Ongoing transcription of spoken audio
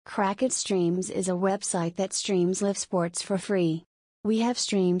Cracked Streams is a website that streams live sports for free. We have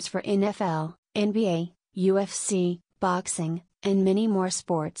streams for NFL, NBA, UFC, boxing, and many more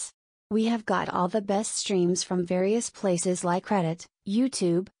sports. We have got all the best streams from various places like Reddit,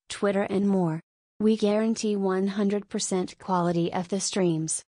 YouTube, Twitter and more. We guarantee 100% quality of the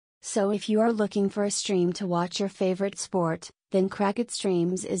streams. So if you are looking for a stream to watch your favorite sport, then Cracked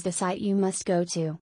Streams is the site you must go to.